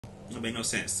That made no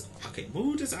sense. Okay,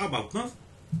 move this out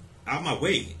my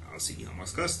way. I'll see you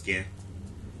almost cussed again.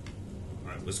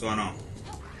 Alright, what's going on?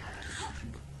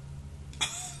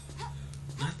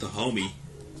 Not the homie.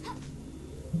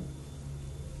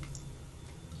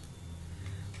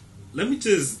 Let me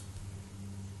just...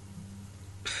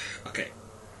 Okay.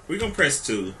 We're gonna press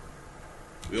 2.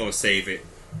 We're gonna save it.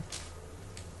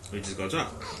 We're just gonna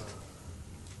drop.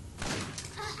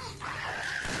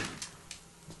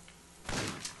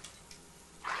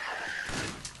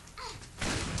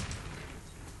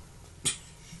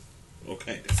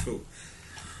 Okay, that's cool.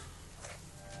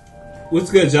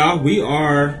 What's good, y'all? We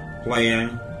are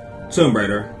playing Tomb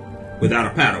Raider without a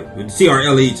paddle. With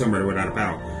TRLE Tomb Raider without a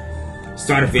paddle.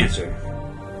 Start adventure.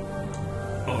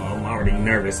 Oh, I'm already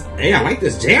nervous. Hey, I like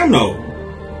this jam though.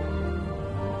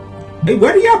 Hey,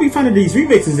 where do y'all be finding these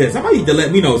remixes at? Somebody need to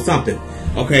let me know something.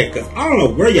 Okay, because I don't know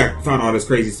where y'all find all this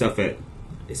crazy stuff at.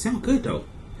 It sounds good though.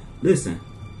 Listen.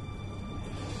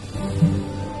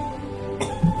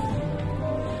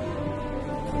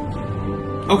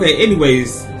 Okay,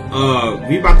 anyways,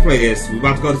 we about to play this. We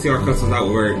about to go to TRLE Customs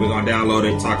Outward. We're gonna download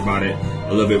it, talk about it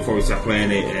a little bit before we start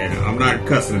playing it. And I'm not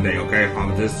cussing today, okay?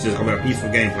 I'm just gonna be a peaceful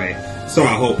gameplay. So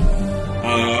I hope.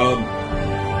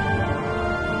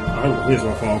 Oh, here's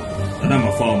my phone. Not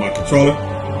my phone, my controller.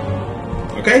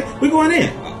 Okay, we're going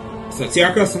in. So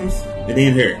TRLE Customs, and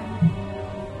then here.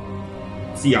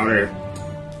 See y'all there.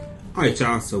 Alright,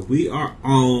 y'all. So we are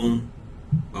on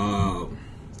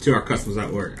TRLE Customs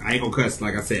Outward. I ain't gonna cuss,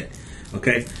 like I said.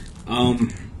 Okay.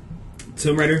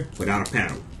 Tomb Raider without a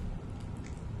paddle.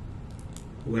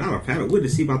 Without a paddle? What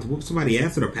is he about to whoop somebody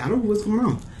ass with a paddle? What's going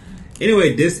on?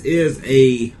 Anyway, this is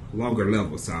a longer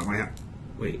level, so I might have...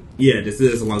 Wait. Yeah, this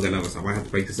is a longer level, so I might have to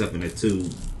break this up into 2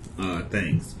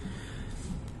 things.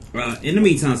 In the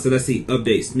meantime, so let's see.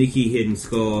 Update. Sneaky hidden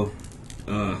skull.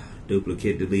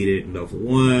 Duplicate deleted. Level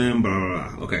 1. Blah, blah,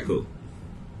 blah. Okay, cool.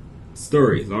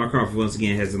 Story. Lara Croft once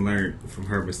again hasn't learned from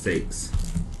her mistakes.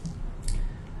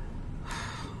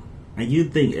 And you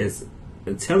think, as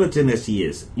intelligent as she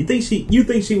is, you think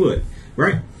she would,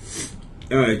 right?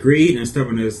 Greed and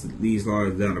stubbornness leads Lara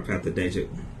down a path of danger.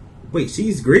 Wait,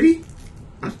 she's greedy?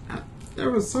 I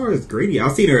never saw her as greedy.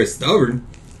 I've seen her as stubborn.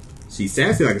 She's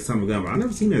sassy like a son of a gun, but I've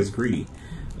never seen her as greedy.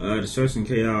 Destruction,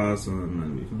 chaos,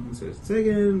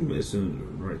 second,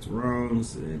 mission, rights,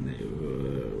 wrongs, and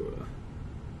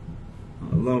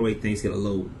a lot of way things get a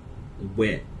little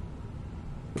wet.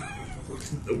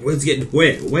 What's getting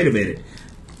wet? Wait a minute.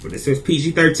 But it says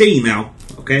PG-13 now,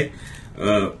 okay?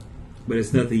 But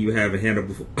it's nothing you haven't handled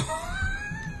before.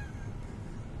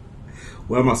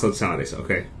 Why am I so childish?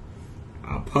 Okay.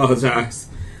 I apologize.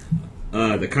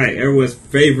 The kite, everyone's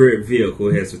favorite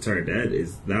vehicle, has returned. That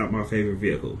is not my favorite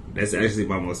vehicle. That's actually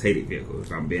my most hated vehicle,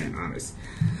 if I'm being honest.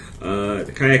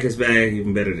 The kayak is back,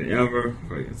 even better than ever.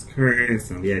 Against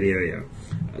currents, and yada yada yada.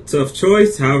 A tough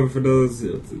choice, however, for those.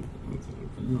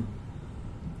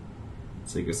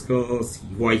 Sacred skulls,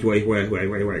 white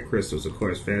crystals, of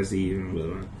course, fantasy.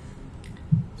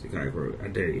 I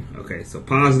dare you. Okay, so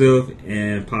positive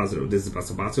and positive. This is about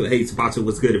Sabatu. Hey, Sabatu,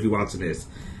 what's good if you're watching this?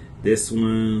 This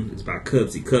one is about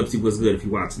Cubsy. Cubsy, what's good if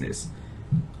you're watching this?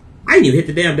 I didn't even hit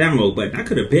the damn download button. I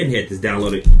could have been hit this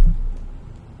downloaded.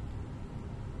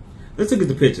 Let's look at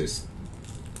the pictures.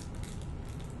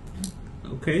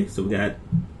 Okay, so we got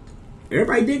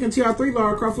everybody digging TR3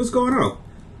 Lara Croft. What's going on?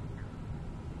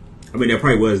 I mean, that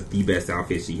probably was the best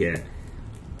outfit she had.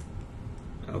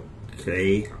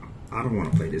 Okay, I don't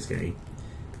want to play this game.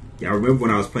 Yeah, I remember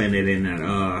when I was playing it in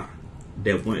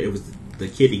that one. It was the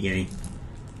kiddie game.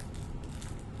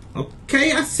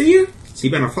 Okay, I see her. She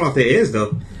better fall off the edge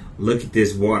though. Look at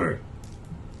this water.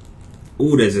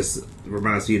 Ooh, that just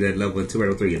reminds me of that level in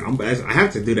 203. I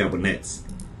have to do that with nets.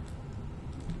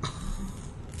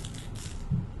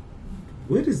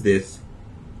 What is this?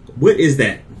 What is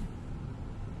that?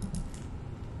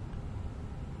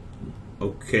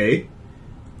 Okay.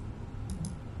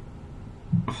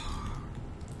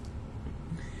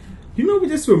 You know what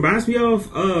this reminds me of?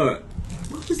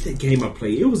 What was that game I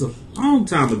played? It was a long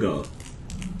time ago.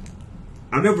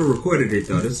 I never recorded it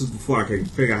though. This is before I could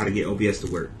figure out how to get OBS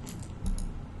to work.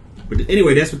 But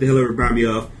anyway, that's what the hell it reminded me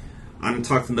of. I done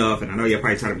talked enough, and I know y'all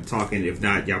probably tired of me talking. If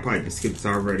not, y'all probably can skip this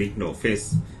already. No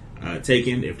offense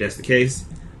taken if that's the case.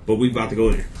 But we about to go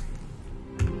in.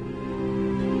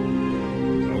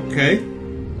 Okay.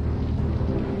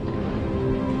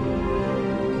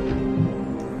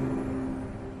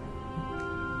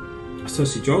 So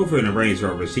she drove her in a Range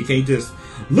Rover. She can't just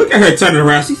look at her turning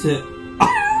around. She said, "You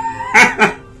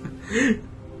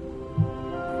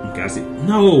guys see?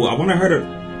 No, I wanted her to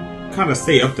kind of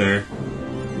stay up there.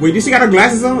 Wait, did she got her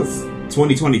glasses on?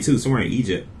 2022, somewhere in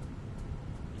Egypt.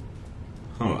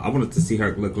 Huh, I wanted to see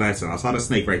her glasses. I saw the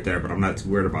snake right there, but I'm not too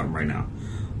worried about him right now.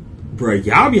 Bruh,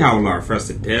 y'all be howling our fresh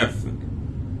to death.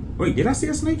 Wait, did I see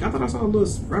a snake? I thought I saw a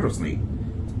little rattlesnake.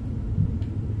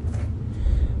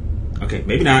 Okay,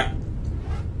 maybe not.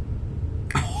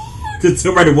 The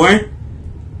Tomb Raider 1?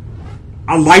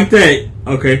 I like that.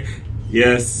 Okay.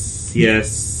 Yes,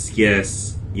 yes,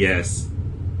 yes, yes.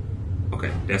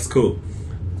 Okay, that's cool.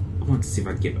 I want to see if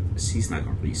I can get her. She's not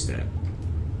going to reach that.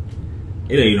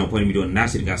 It ain't no point in me doing it. Now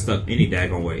she got stuck any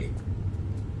daggone way.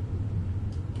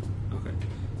 Okay.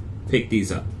 Pick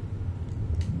these up.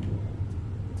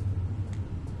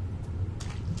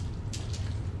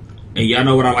 And y'all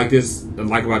know what I like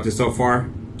about this so far?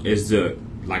 Is the,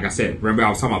 like I said, remember I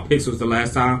was talking about pixels the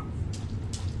last time?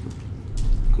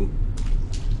 Cool.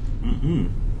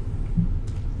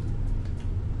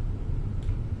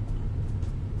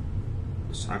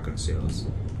 Shotgun shells.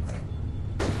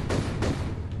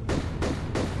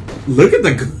 Look at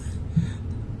the...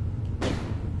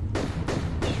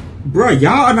 Bruh,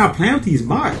 y'all are not playing with these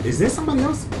mods. Is there somebody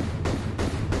else?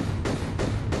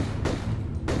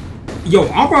 Yo,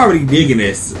 I'm already digging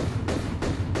this.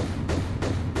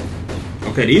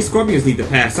 Okay, these scorpions need to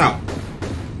pass out.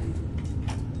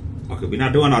 Okay, we're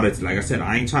not doing all that. Like I said,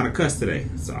 I ain't trying to cuss today,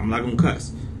 so I'm not gonna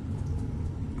cuss.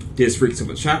 This freaks of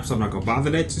a trap, so I'm not gonna bother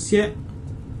that just yet.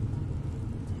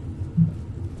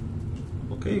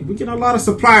 Okay, we get a lot of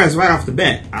suppliers right off the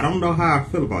bat. I don't know how I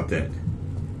feel about that.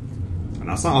 And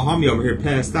I saw a homie over here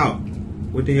passed out.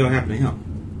 What the hell happened to him?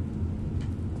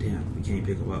 Damn, we can't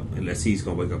pick him up unless he's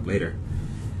gonna wake up later.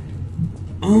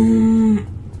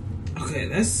 Okay,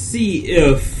 let's see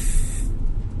if...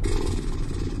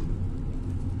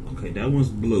 Okay, that one's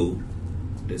blue.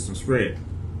 This one's red.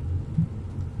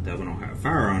 That one don't have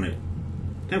fire on it.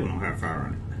 That one don't have fire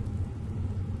on it.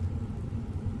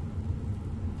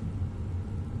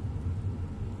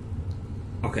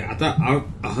 Okay, I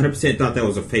 100% thought that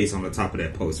was a face on the top of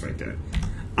that post right there.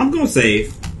 I'm gonna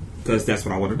save because that's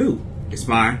what I want to do. It's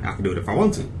mine. I can do it if I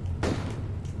want to.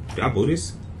 Do I boot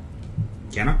this?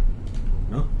 Can I?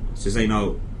 No. It's just ain't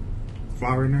no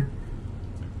flower in there.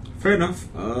 Fair enough.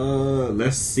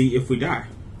 Let's see if we die.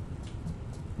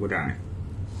 We're dying.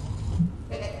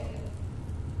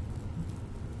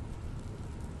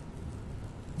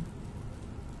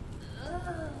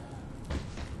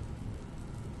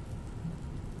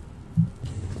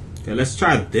 Okay, let's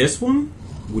try this one.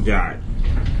 We died.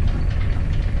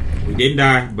 We didn't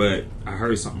die, but I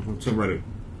heard something from Tomb Raider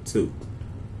 2.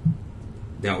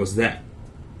 That was that.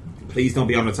 Please don't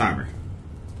be on the timer.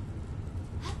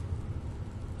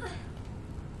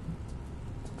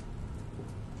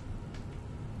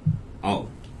 Oh.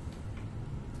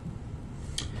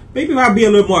 Maybe if I'll be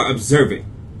a little more observant.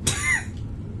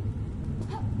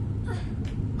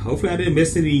 Hopefully I didn't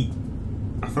miss any.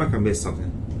 I feel like I missed something.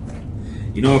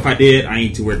 You know, if I did, I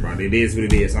ain't too worried about it. It is what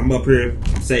it is. I'm up here.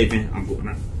 I'm saving. I'm going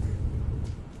out.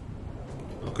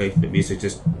 Okay, the music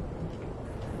just...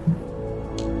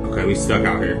 Okay, we stuck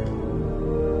out here.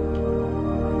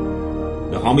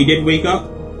 The homie didn't wake up?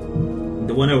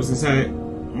 The one that was inside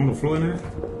on the floor in there?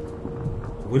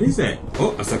 What is that?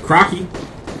 Oh, it's a crocky.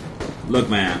 Look,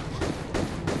 man.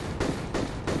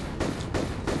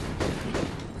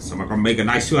 Somebody gonna make a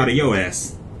nice shoe out of your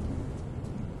ass.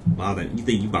 Bother, you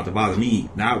think you about to bother me?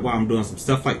 Not while I'm doing some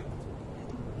stuff like...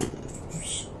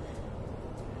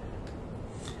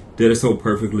 That is so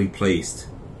perfectly placed.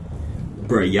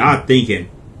 Bruh, y'all thinking.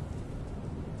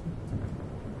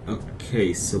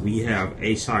 Okay, so we have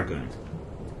a shotgun.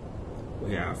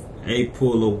 We have a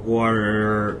pool of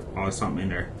water or something in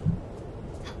there.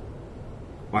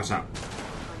 Watch out.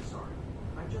 I'm sorry.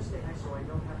 I'm just saying so I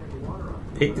don't have any water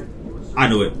on me. Picked it. I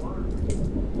knew it.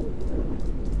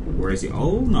 Where is he?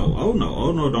 Oh no, oh no,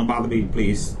 oh no, don't bother me,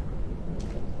 please.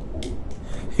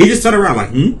 He just turned around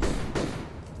like,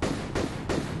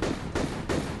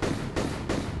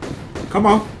 Come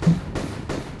on.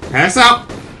 Pass out.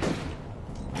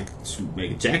 I should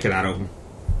make a jacket out of him.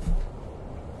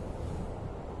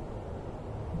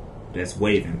 That's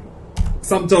waving.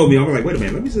 Something told me, I was like, wait a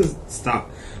minute, let me just stop.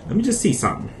 Let me just see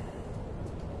something.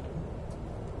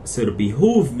 So to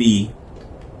behoove me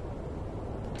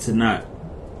to not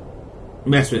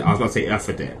mess with, I was about to say F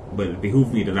with that, but it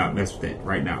behooves me to not mess with that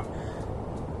right now.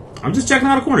 I'm just checking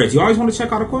out the corners. You always want to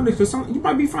check out the corners because you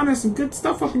might be finding some good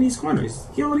stuff up in these corners.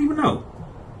 You don't even know.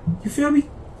 You feel me?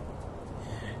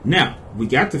 Now, we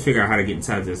got to figure out how to get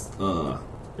inside this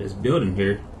this building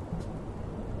here.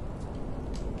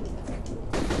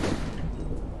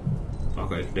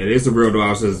 Okay, that is a real door. I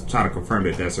was just trying to confirm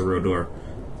that that's a real door.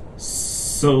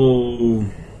 So,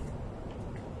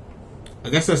 I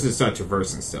guess that's just start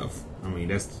traversing stuff. I mean,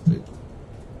 that's the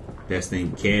best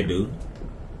thing we can do.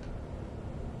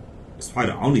 It's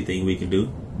probably the only thing we can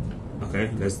do.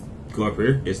 Okay, let's go up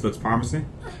here. This looks promising.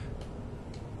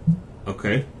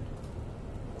 Okay.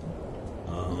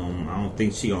 I don't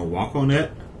think she gonna walk on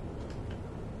that,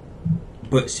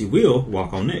 but she will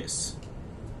walk on this.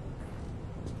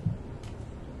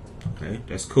 Okay,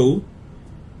 that's cool.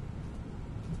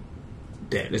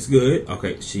 That is good.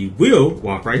 Okay, she will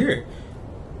walk right here.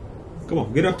 Come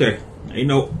on, get up there. Ain't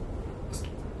no.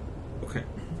 Okay,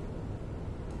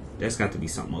 that's got to be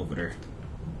something over there.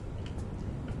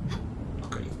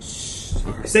 Okay, shh.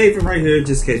 Okay, save it right here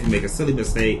just in case we make a silly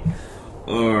mistake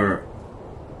or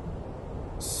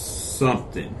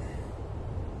something.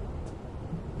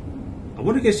 I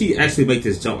wonder if she actually make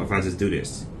this jump if I just do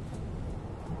this.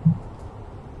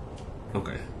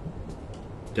 Okay,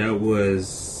 that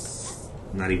was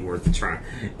not even worth the try.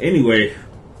 Anyway.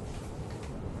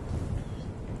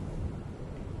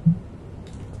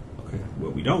 Okay,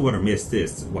 well, we don't want to miss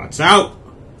this. Watch out.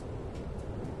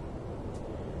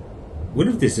 What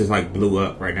if this just like blew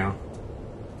up right now?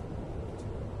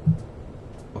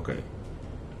 Okay,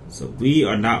 so we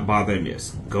are not bothering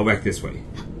this. Go back this way.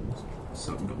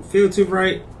 Something don't feel too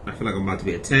right. I feel like I'm about to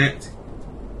be attacked.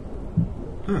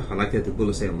 Huh, I like that the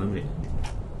bullets say unlimited.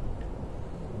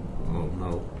 Oh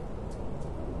no.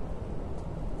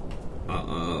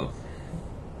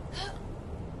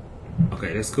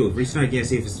 Okay, that's cool. Reach out again,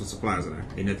 see if there's some supplies in there.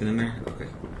 Ain't nothing in there? Okay.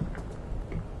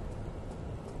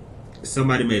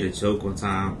 Somebody made a joke one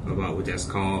time about what that's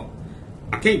called.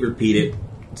 I can't repeat it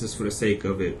just for the sake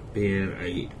of it being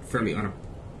a fairly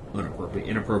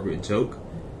inappropriate joke.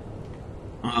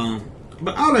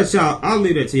 But I'll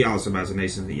leave that to y'all's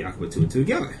imagination that y'all can put two and two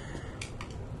together.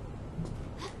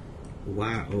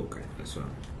 Wow, okay, that's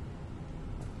fine.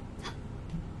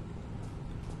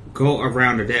 Go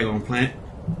around the daggone plant.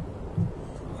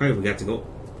 Okay, we got to go.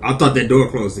 I thought that door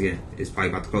closed again. It's probably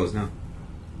about to close now.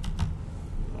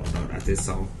 Oh no, not this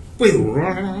song. Oh,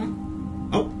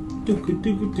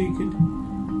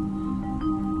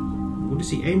 what is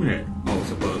he aiming at? Oh,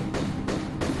 it's a bug.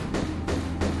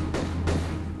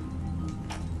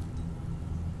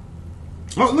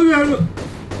 Oh, look at it. Look.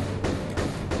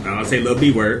 I'll say little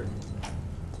B word.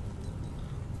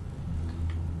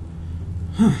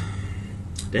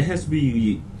 That has to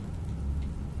be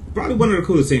probably one of the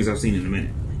coolest things I've seen in a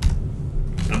minute.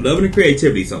 I'm loving the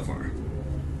creativity so far.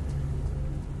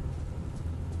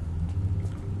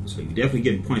 So you're definitely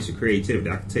getting points for creativity.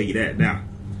 I can tell you that now.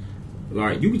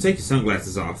 Alright, you can take your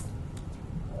sunglasses off.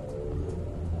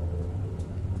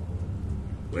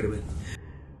 Wait a minute.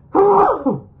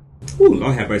 Ooh,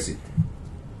 Lord have mercy.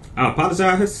 I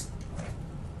apologize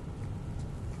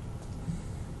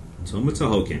to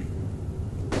Hoken.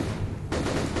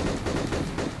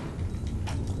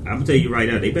 I'm gonna tell you right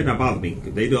now, they better not bother me.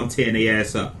 If they do, I'm tearing their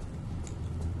ass up.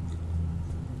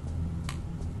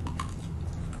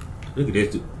 Look at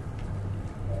this dude.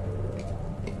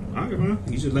 Alright, man.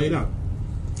 You just lay it out.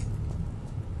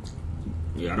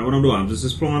 Yeah, I know what I'm doing. I'm just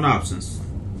exploring options.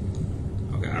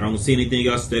 Okay, I don't see anything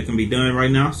else that can be done right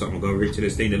now, so I'm gonna go reach to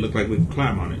this thing that looked like we can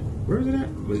climb on it. Where is it at?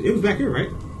 It was back here, right?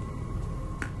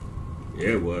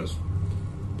 Yeah, it was.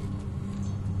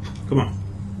 Come on.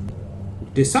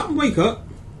 Did something wake up?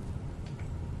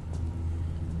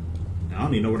 I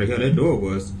don't even know where the hell that door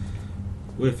was.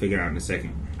 We'll figure it out in a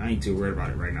second. I ain't too worried about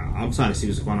it right now. I'm trying to see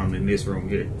what's going on in this room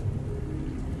here.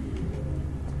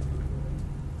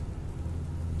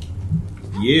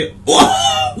 Yeah.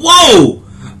 Oh! Whoa!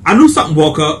 I knew something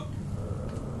woke up.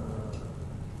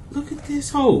 Look at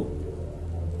this hole.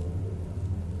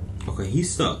 Okay,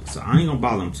 he's stuck, so I ain't gonna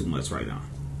bother him too much right now.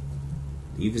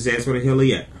 Leave his ass where the hell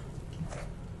he at.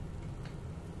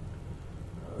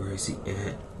 Where is he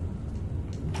at?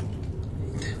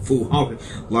 That fool hungry.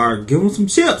 Lord, give him some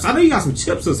chips. I know you got some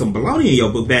chips or some bologna in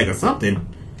your book bag or something.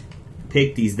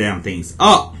 Pick these damn things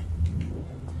up.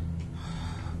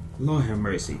 Lord have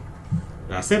mercy.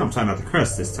 I said I'm trying not to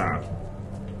curse this time.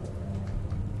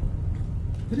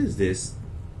 What is this?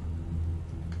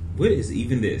 What is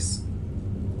even this?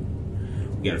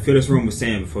 We gotta fill this room with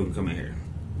sand before we come in here.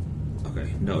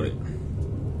 Okay, noted.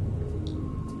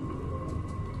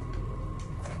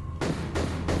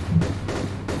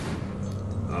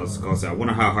 I was gonna say, I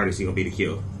wonder how hard is he gonna be to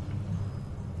kill.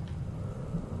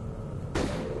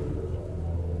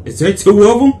 Is there two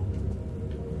of them?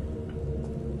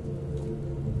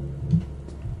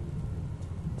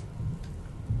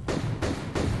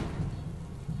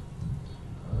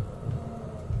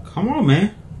 Come on,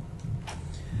 man.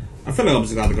 I feel like I'm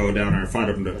just gonna go down there and fight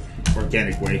him the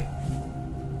organic way.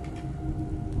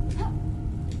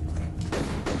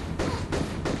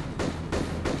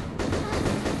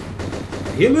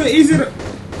 He a little easy to...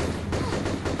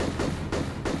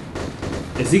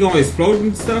 Is he gonna explode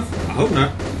and stuff? I hope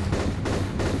not.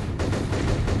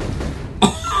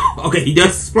 Okay, he does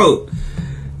explode.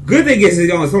 Good thing is he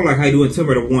don't explode like how you do in Tomb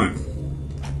Raider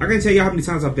 1. I can't tell you how many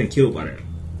times I've been killed by that.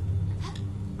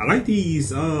 I like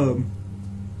these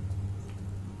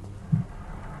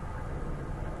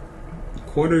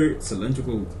quarter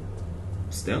cylindrical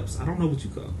steps. I don't know what you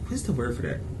call. What's the word for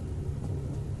that?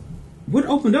 What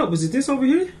opened up? Was it this over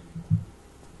here?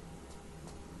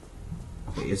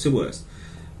 Okay, yes, it was.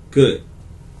 Good.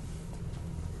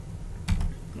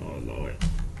 Oh Lord,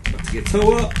 about to get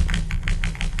toe up.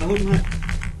 I hope not.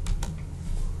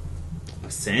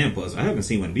 A sand puzzle. I haven't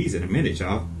seen one of these in a minute,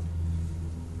 y'all.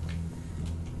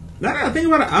 Now that I think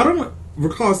about it, I don't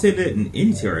recall seeing that in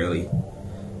any TRLE.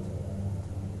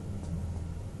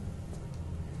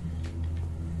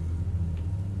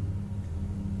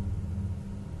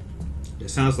 It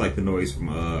sounds like the noise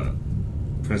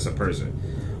from Prince of Persia.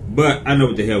 But I know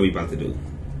what the hell we about to do.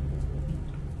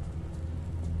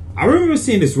 I remember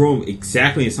seeing this room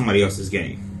exactly in somebody else's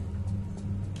game.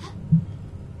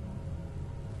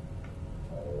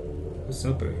 What's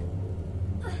up here?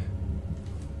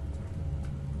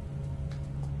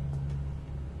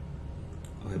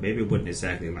 Okay, maybe it wasn't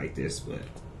exactly like this, but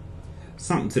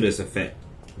something to this effect.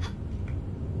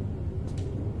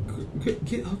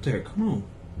 Get up there, come on.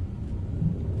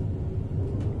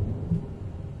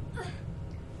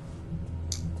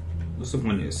 What's the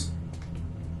one is?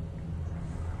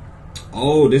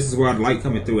 Oh, this is where the light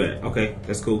coming through at. Okay,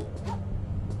 that's cool.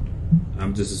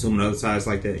 I'm just assuming the other side is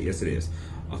like that. Yes, it is.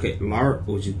 Okay, Lara,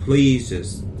 would you please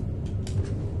just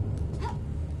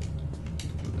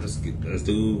let's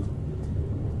do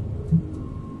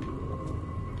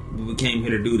what we came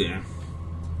here to do then.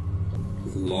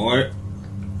 Lord,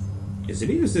 is it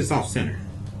even just off center?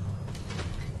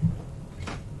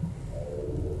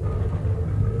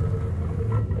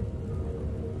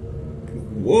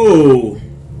 Whoa.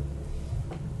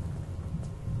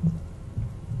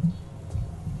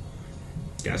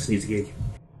 Y'all sneeze again.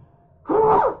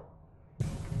 Ooh,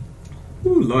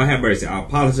 Lord have mercy. I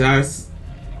apologize.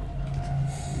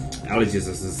 Allergies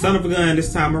is the son of a gun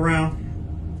this time around.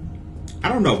 I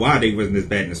don't know why they wasn't this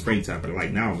bad in the springtime, but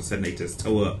like now all of a sudden they just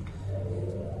toe up.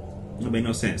 That made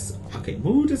no sense. Okay,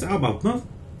 move this out of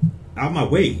my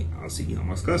way. I'll see you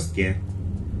almost cussed again.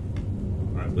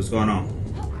 Alright, what's going on?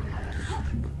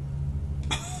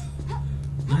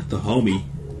 Not the homie.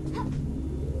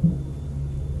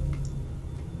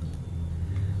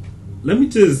 Let me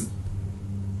just...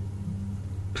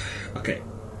 Okay.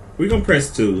 We're gonna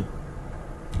press 2.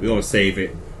 We're gonna save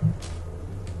it.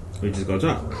 We're just gonna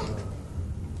drop.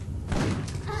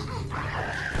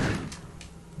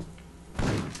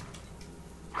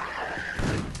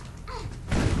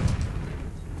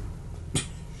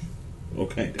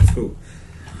 Okay, that's cool.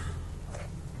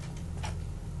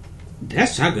 That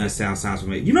shotgun sounds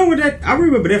familiar. You know what that? I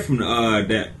remember that from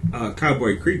that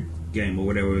Cowboy Creek game or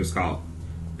whatever it was called,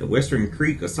 the Western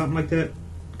Creek or something like that.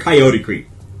 Coyote Creek,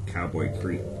 Cowboy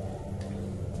Creek.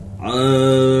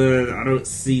 I don't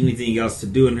see anything else to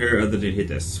do in here other than hit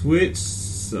that switch.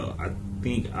 So I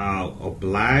think I'll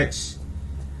oblige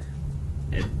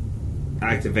and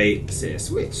activate said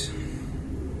switch.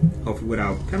 Hopefully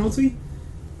without penalty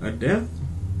or death.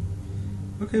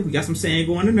 Okay, we got some sand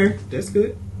going in there. That's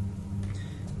good.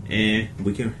 And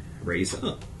we can raise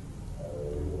up.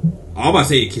 I was about to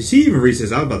say, can she even reach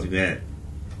this? I was about to be mad.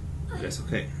 That's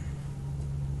okay.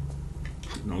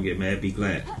 Don't get mad, be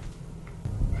glad.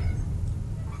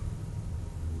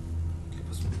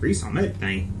 Put some grease on that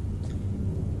thing.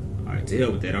 Alright, to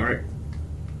hell with that, alright?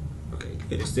 Okay,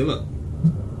 good, it's still up.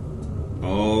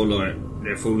 Oh Lord,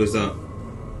 that fool is up.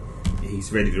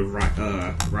 He's ready to rock.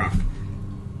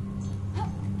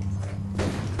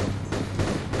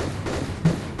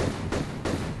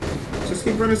 Just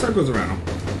keep running circles around him.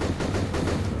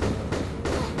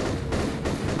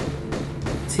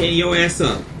 Tear your ass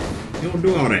up. You don't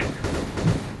do all that.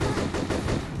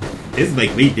 This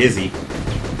make me dizzy.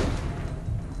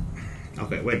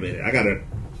 Okay, wait a minute. I gotta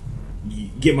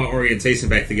get my orientation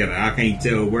back together. I can't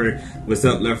tell what's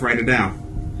up, left, right, or down.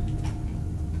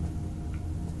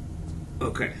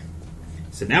 Okay.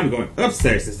 So now we're going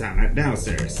upstairs this time, not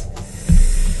downstairs.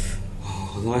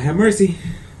 Oh, Lord have mercy.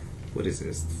 What is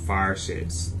this? Fire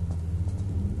shits.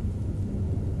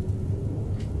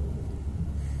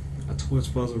 A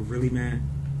torch puzzle? Really, man?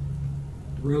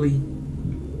 Really?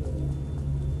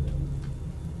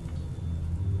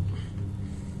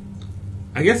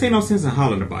 I guess ain't no sense in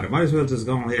hollering about it. Might as well just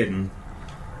go ahead and...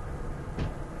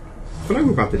 I feel like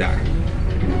we're about to die.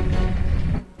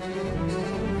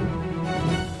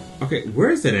 Okay, where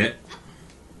is it at?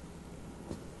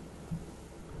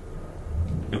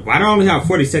 And why do I only have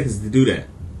 40 seconds to do that?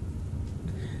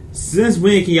 Since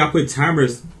when can y'all put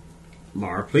timers?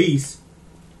 Laura, please.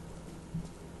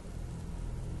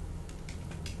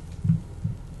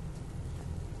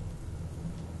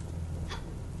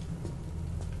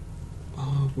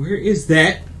 Oh, where is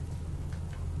that?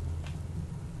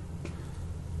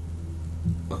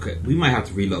 Okay, we might have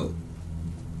to reload.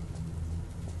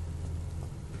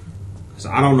 So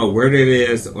I don't know where that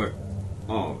is or...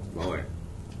 Oh, Lord.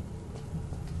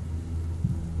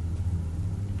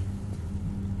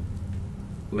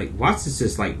 Like, watch this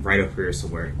just like right up here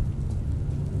somewhere.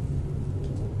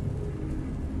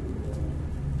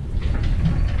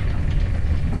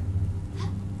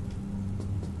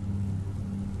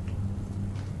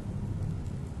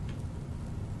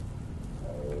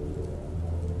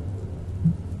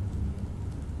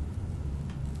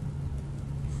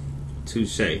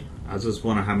 Touche. I just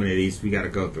wonder how many of these we gotta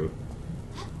go through.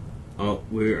 Oh,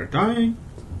 we are dying.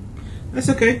 That's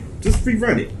okay. Just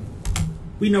rerun it.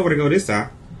 We know where to go this time.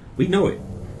 We know it.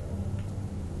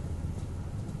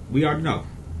 We already know.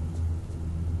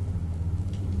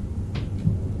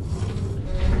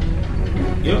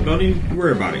 Yep, don't even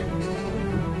worry about it.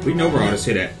 We know where all this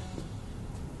shit at.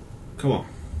 Come on.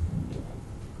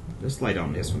 Let's light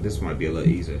on this one. This might be a little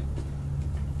easier.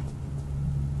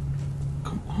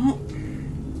 Come on.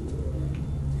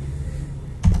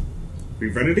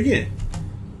 Rerun it again.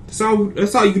 That's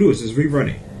all you can do is just rerun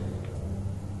it.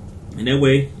 And that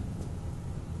way,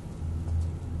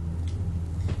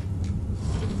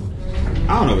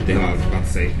 I don't know what the hell I was about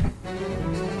to say.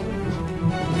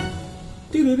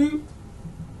 Doo-doo-doo.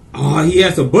 Oh, he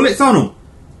has some bullets on him.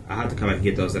 I have to come back and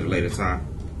get those at a later time.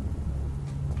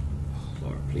 Oh,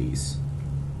 Lord, please.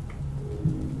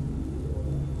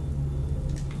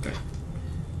 Okay.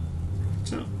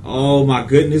 Oh my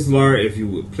goodness, Lord, if you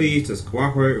would please just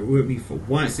cooperate with me for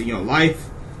once in your life.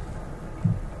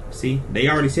 See, they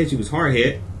already said you was hard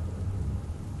hit.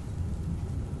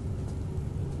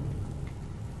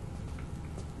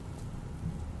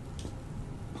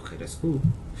 Okay, that's cool.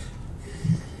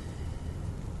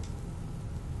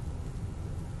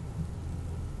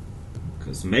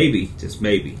 Cause maybe, just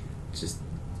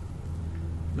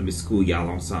let me school y'all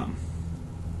on something.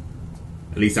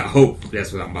 At least I hope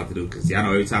that's what I'm about to do. Cause y'all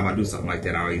know every time I do something like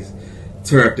that, I always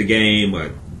tear up the game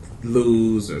or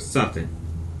lose or something.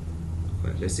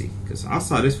 But let's see, cause I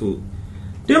saw this food.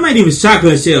 Them ain't even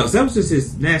shotgun shells. That was just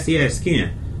his nasty ass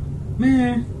skin.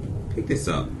 Man, pick this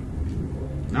up.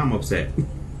 Now I'm upset.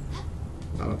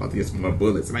 I'm about to get some more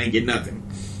bullets and I ain't get nothing.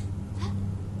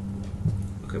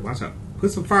 Okay, watch out.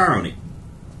 Put some fire on it.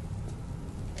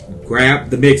 Grab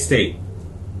the mixtape.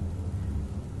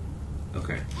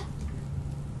 Okay.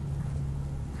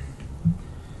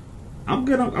 I'm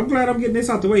glad I'm getting this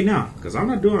out the way now, because I'm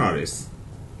not doing all this.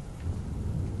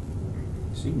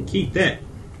 So you can keep that.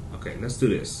 Okay, let's do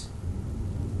this.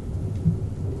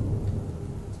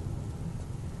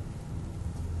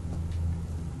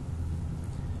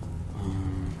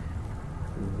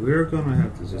 We're gonna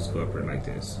have to just go up here like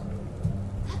this.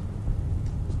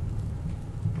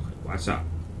 Okay, watch out.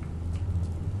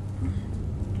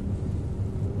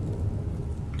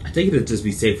 I think it'll just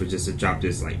be safer just to drop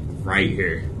this like right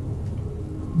here.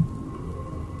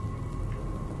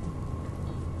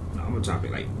 No, I'm gonna drop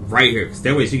it like right here, because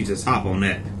that way she can just hop on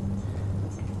that.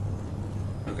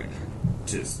 Okay,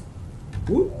 just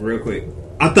whoop, real quick.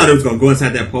 I thought it was gonna go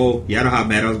inside that pole. Yeah, I know how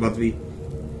mad I was about to be.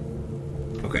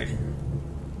 Okay.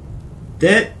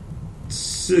 That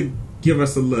should give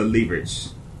us a little leverage.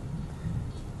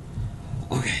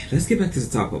 Okay, let's get back to the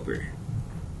top up here.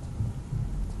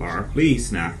 Laura,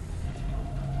 please, now.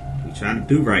 We trying to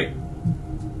do right.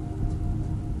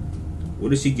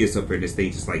 What if she gets up here and this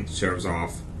thing just like swerves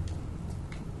off?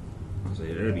 I'll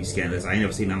say, that'll be scandalous. I ain't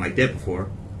never seen nothing like that before.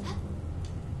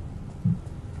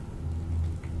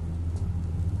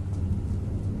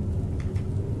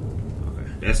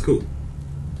 Okay, that's cool.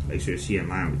 Make sure she in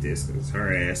line with this, because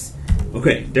her ass.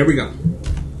 Okay, there we go.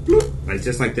 Bloop. Like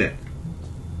just like that.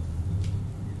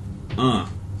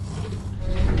 Oh,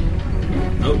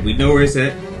 we know where it's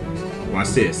at. Watch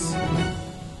this.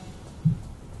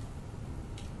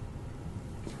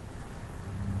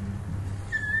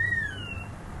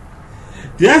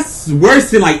 That's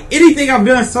worse than like anything I've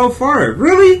done so far.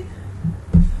 Really?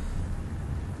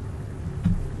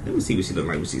 Let me see what she look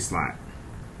like when she slide.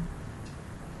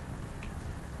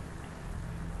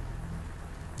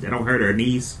 That don't hurt her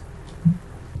knees.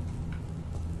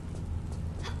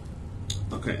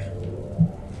 Okay.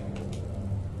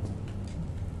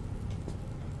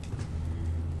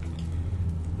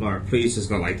 Laura, please just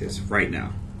go like this right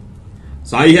now.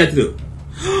 That's all you have to do.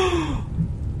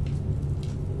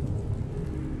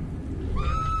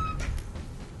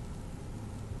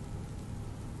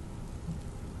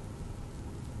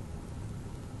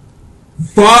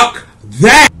 Fuck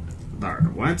that! Laura,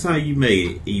 one time you made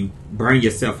it, you burn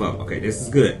yourself up. Okay, this is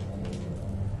good.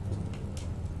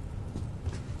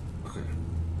 Okay.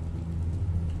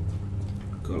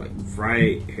 Go like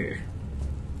right here.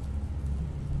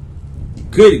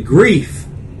 Good grief.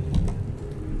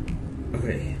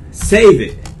 Okay, save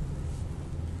it.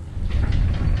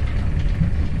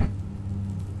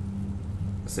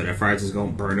 So that fire just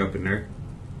gonna burn up in there.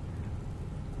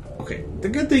 Okay, the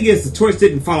good thing is the torch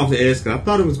didn't fall off the edge because I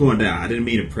thought it was going down. I didn't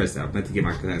mean to press that. I meant to get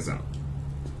my guns out.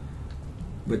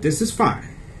 But this is fine.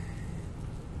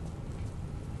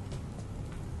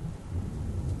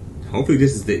 Hopefully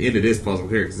this is the end of this puzzle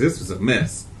here because this was a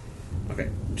mess. Okay,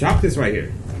 drop this right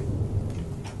here.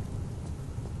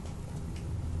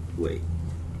 Wait.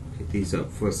 Pick these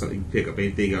up for so you can pick up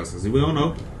anything else because we don't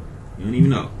know. You don't even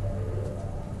know.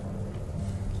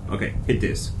 Okay, hit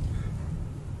this.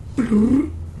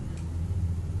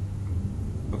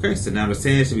 Okay, so now the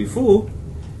sand should be full.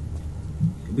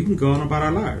 We can go on about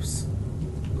our lives.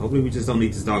 Hopefully we just don't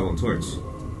need this doggone torch.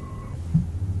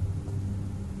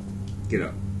 Get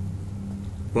up.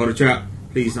 Photo trap.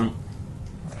 Please don't.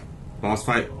 Boss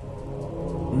fight.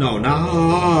 No, no.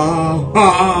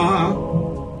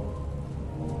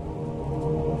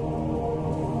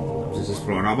 I'm just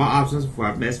exploring all my options before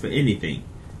I mess for anything.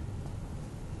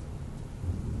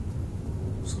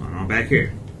 What's going on back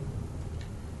here?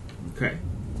 Okay.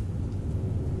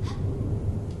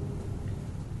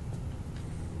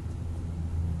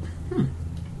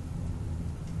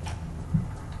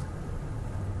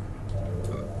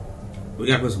 We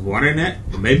gotta put some water in that.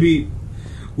 Maybe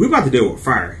we're about to deal with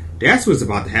fire. That's what's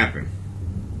about to happen.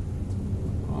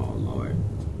 Oh Lord.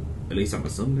 At least I'm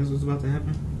assuming that's what's about to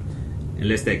happen.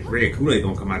 Unless that red Kool-Aid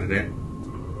gonna come out of that.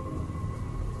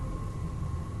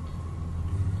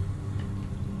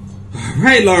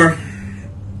 Alright, Laura.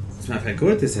 As a matter of fact, go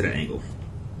at this at an angle.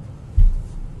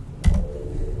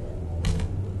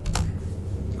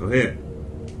 Go ahead.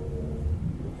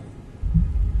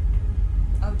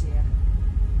 Oh dear.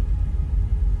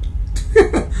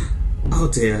 Oh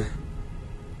dear.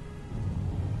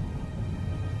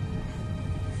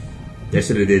 That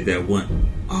should have did that one.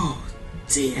 Oh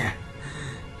dear.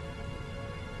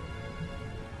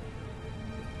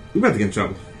 We about to get in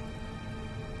trouble.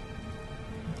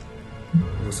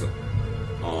 What's up?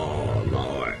 Oh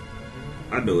Lord.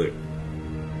 I knew it.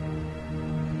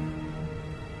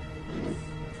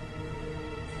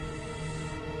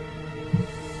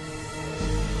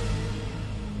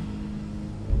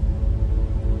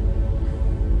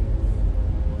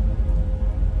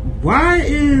 Why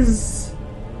is...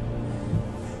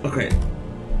 Okay.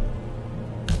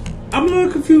 I'm a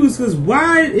little confused because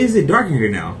why is it dark in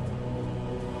here now?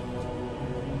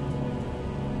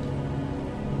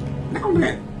 Now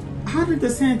that... How did the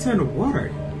sand turn to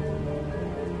water?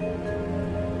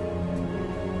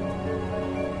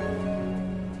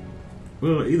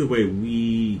 Well, either way,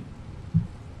 we...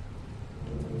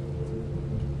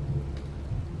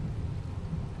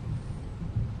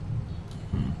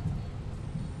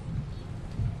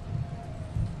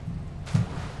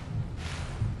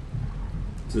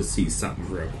 Just see something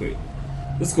real quick.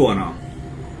 What's going on?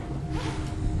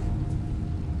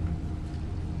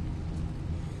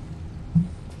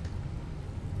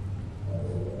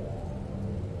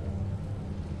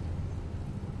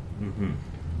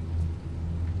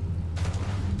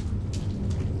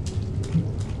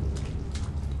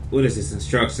 What is this?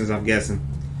 Instructions, I'm guessing.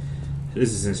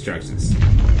 This is instructions.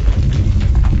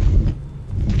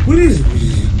 What is...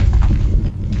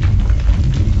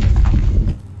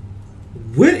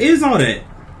 What is all that?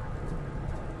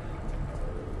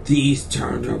 These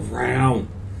turned around.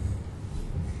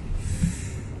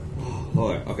 Oh,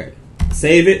 Lord. Okay.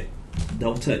 Save it.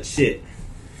 Don't touch shit.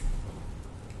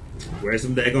 Where's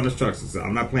some daggone instructions?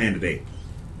 I'm not playing today.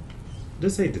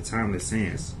 This ain't the timeless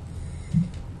sands.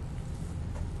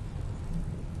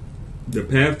 The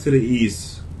path to the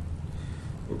east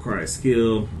requires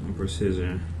skill and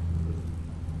precision.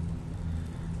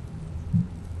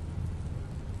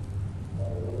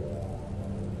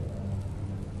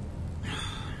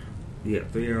 Yeah,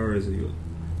 3 hours.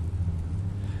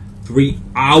 3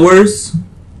 hours?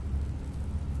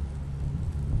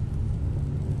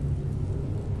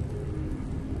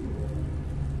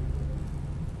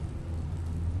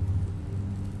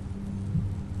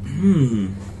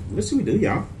 What should we do,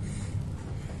 y'all?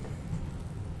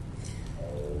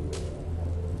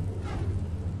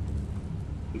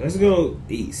 Let's go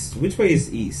east. Which way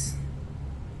is east?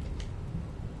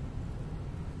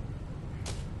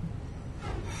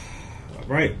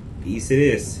 Alright, east it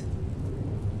is.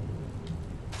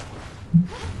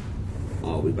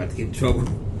 Oh, we about to get in trouble.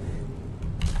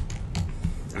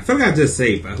 I feel like I just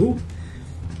saved, but who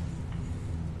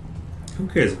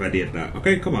cares if I did that?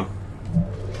 Okay, come on.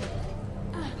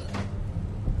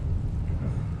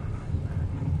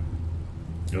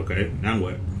 Okay, now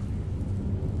what?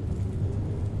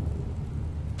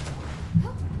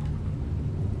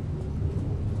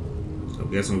 So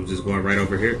I guess I'm just going right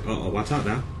over here. Uh oh, watch out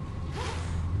now.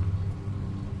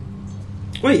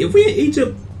 Wait, if we in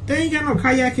Egypt, they ain't got no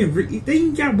kayaking. They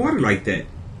ain't got water like that.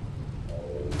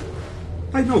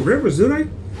 Like no rivers, do they?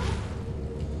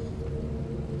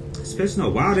 Especially no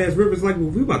wild ass rivers like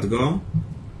what we about to go on.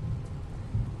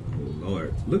 Oh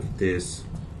Lord, look at this.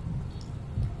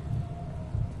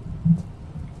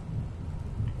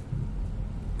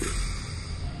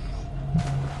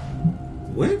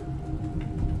 What?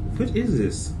 What is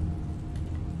this?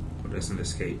 Oh, that's an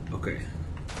escape. Okay.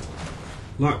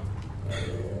 Lock.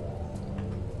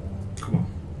 Come on.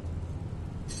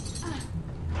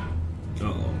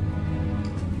 Uh-oh.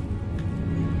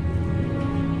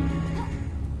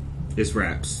 It's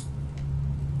wraps.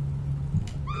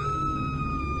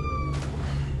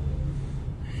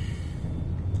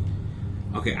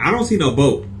 Okay, I don't see no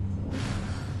boat.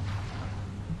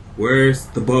 Where's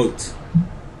the boat?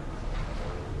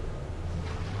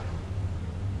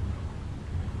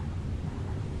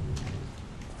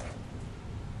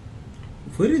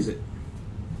 What is it?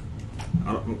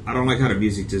 I don't like how the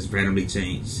music just randomly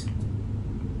changed.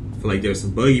 I feel like there's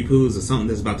some buggy poos or something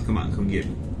that's about to come out and come get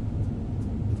me.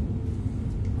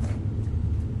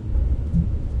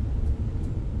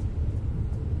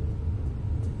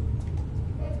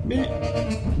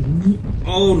 Man.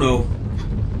 Oh no.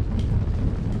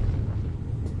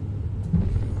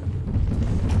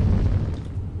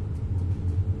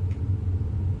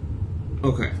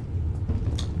 Okay.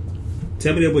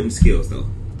 Tell me that wasn't skills though.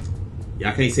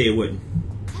 Y'all can't say it wasn't.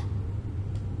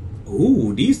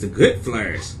 Ooh, these the good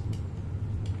flares.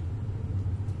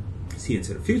 See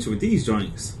into the future with these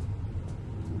joints.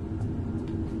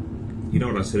 You know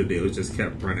what I should have did was just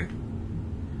kept running.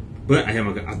 But I have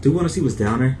my. I do want to see what's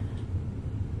down there.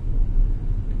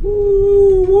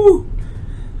 Woo, woo.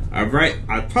 All right,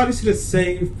 I probably should have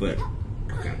saved, but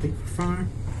okay, I think we're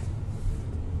fine.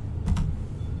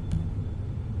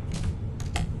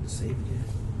 Save again.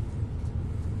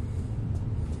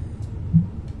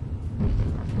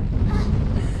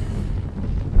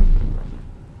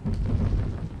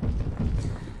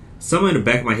 Someone in the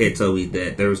back of my head told me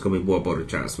that there was going to be more boulder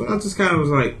traps, but I just kind of was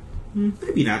like,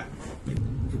 maybe not.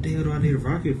 What the hell do I need a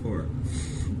rocket for?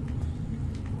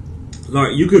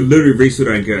 Lord, you could literally reach through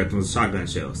there and get those shotgun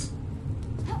shells.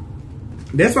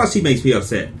 That's why she makes me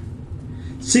upset.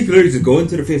 She could literally just go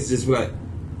into the fence and just be like,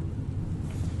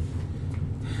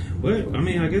 well, I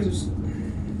mean, I guess it's,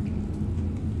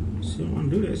 she don't want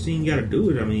to do that. She ain't got to do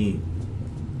it. I mean,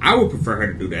 I would prefer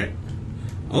her to do that.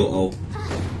 Uh-oh.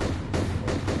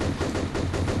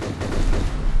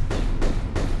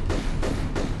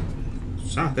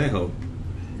 Shot that hoe.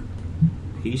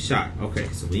 He shot. Okay,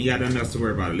 so we ain't got nothing else to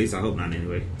worry about. At least I hope not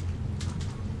anyway.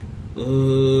 I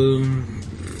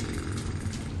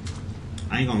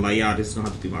ain't gonna lie, y'all. This is gonna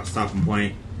have to be my stopping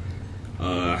point.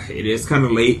 It is kind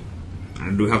of late. I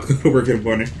do have to go to work in the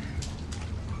morning.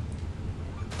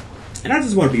 And I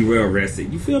just want to be well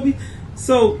rested. You feel me?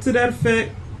 So, to that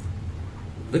effect,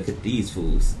 look at these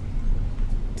fools.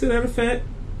 To that effect,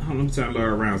 hold on, let me turn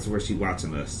her around to where she's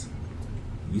watching us.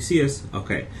 You see us?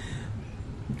 Okay.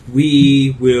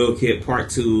 We will get part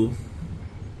 2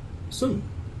 soon.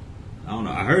 I don't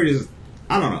know. I heard this.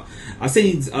 I don't know. I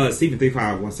seen Stephen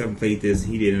 3517 played this.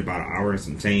 He did it in about an hour and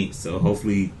some change. So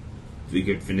hopefully we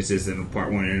can finish this in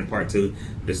part 1 and in part 2.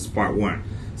 This is part 1.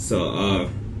 So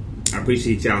I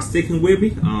appreciate y'all sticking with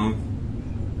me.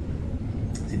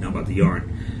 See now about the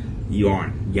yarn.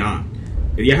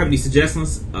 If y'all have any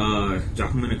suggestions, drop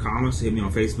them in the comments. Hit me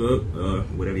on Facebook.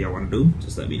 Whatever y'all want to do,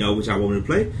 just let me know what y'all want me to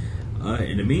play.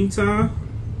 In the meantime,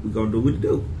 we're gonna do what it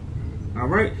do.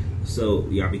 Alright, so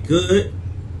y'all be good.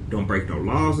 Don't break no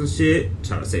laws and shit.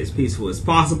 Try to stay as peaceful as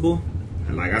possible.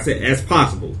 And like I said, as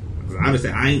possible. Obviously,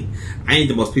 I ain't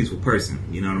the most peaceful person.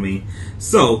 You know what I mean?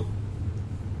 So,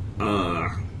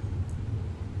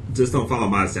 just don't follow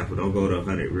my example. Don't go to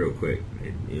 100 real quick.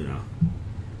 And, you know,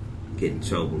 get in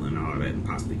trouble and all that, and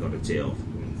possibly go to jail.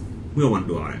 We don't want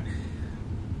to do all that.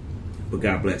 But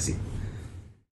God bless you.